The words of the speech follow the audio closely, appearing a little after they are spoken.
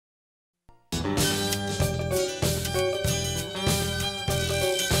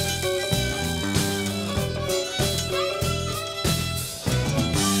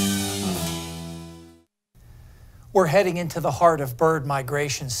We're heading into the heart of bird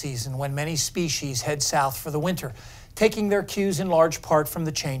migration season when many species head south for the winter, taking their cues in large part from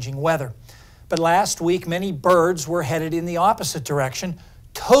the changing weather. But last week, many birds were headed in the opposite direction,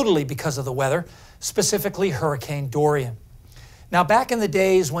 totally because of the weather, specifically Hurricane Dorian. Now, back in the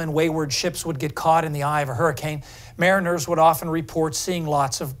days when wayward ships would get caught in the eye of a hurricane, mariners would often report seeing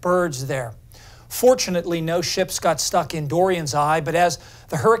lots of birds there. Fortunately, no ships got stuck in Dorian's eye, but as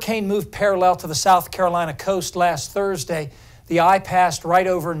the hurricane moved parallel to the South Carolina coast last Thursday, the eye passed right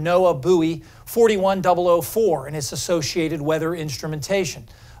over NOAA buoy 41004 and its associated weather instrumentation,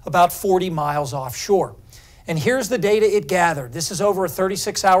 about 40 miles offshore. And here's the data it gathered. This is over a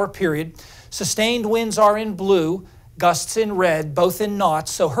 36-hour period. Sustained winds are in blue, gusts in red, both in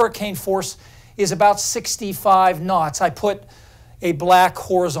knots, so hurricane force is about 65 knots. I put a black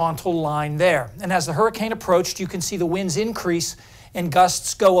horizontal line there. And as the hurricane approached, you can see the winds increase and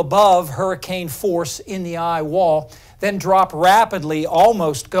gusts go above hurricane force in the eye wall, then drop rapidly,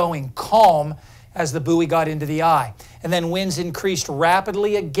 almost going calm as the buoy got into the eye. And then winds increased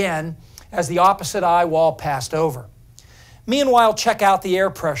rapidly again as the opposite eye wall passed over. Meanwhile, check out the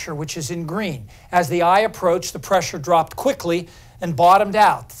air pressure, which is in green. As the eye approached, the pressure dropped quickly and bottomed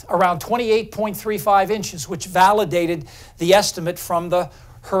out around 28.35 inches, which validated the estimate from the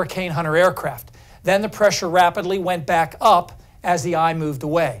Hurricane Hunter aircraft. Then the pressure rapidly went back up as the eye moved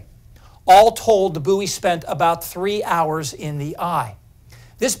away. All told, the buoy spent about 3 hours in the eye.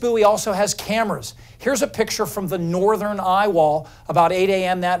 This buoy also has cameras. Here's a picture from the northern eye wall about 8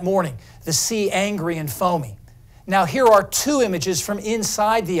 a.m. that morning, the sea angry and foamy. Now here are two images from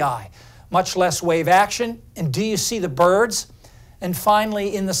inside the eye. Much less wave action, and do you see the birds? And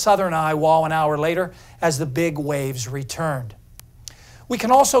finally in the southern eye wall an hour later as the big waves returned. We can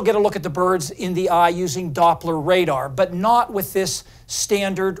also get a look at the birds in the eye using Doppler radar, but not with this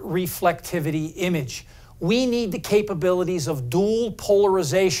standard reflectivity image. We need the capabilities of dual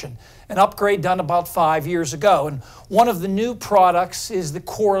polarization, an upgrade done about 5 years ago. And one of the new products is the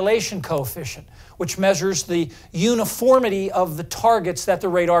correlation coefficient, which measures the uniformity of the targets that the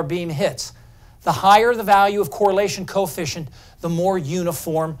radar beam hits. The higher the value of correlation coefficient, the more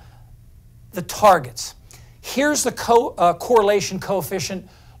uniform the targets. Here's the correlation coefficient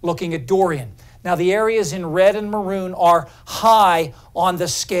looking at Dorian. Now the areas in red and maroon are high on the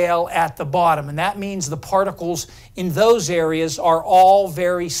scale at the bottom, and that means the particles in those areas are all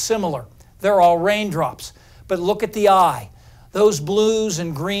very similar. They're all raindrops. But look at the eye. Those blues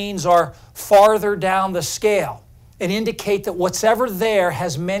and greens are farther down the scale and indicate that whatever there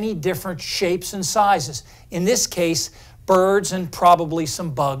has many different shapes and sizes. In this case, birds and probably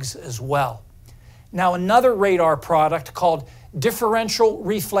some bugs as well. Now another radar product called Differential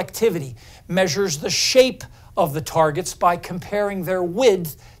reflectivity measures the shape of the targets by comparing their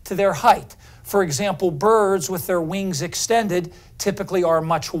width to their height. For example, birds with their wings extended typically are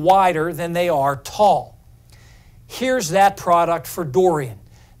much wider than they are tall. Here's that product for Dorian.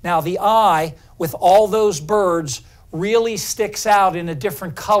 Now the eye with all those birds really sticks out in a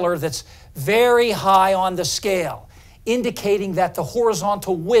different color that's very high on the scale, indicating that the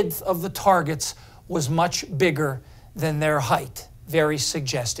horizontal width of the targets was much bigger than their height, very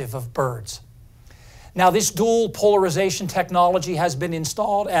suggestive of birds. Now this dual polarization technology has been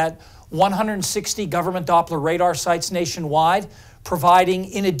installed at 160 government Doppler radar sites nationwide, providing,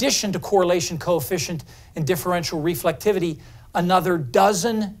 in addition to correlation coefficient and differential reflectivity, another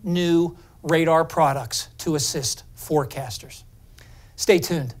dozen new radar products to assist forecasters. Stay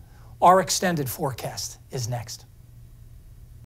tuned. Our extended forecast is next.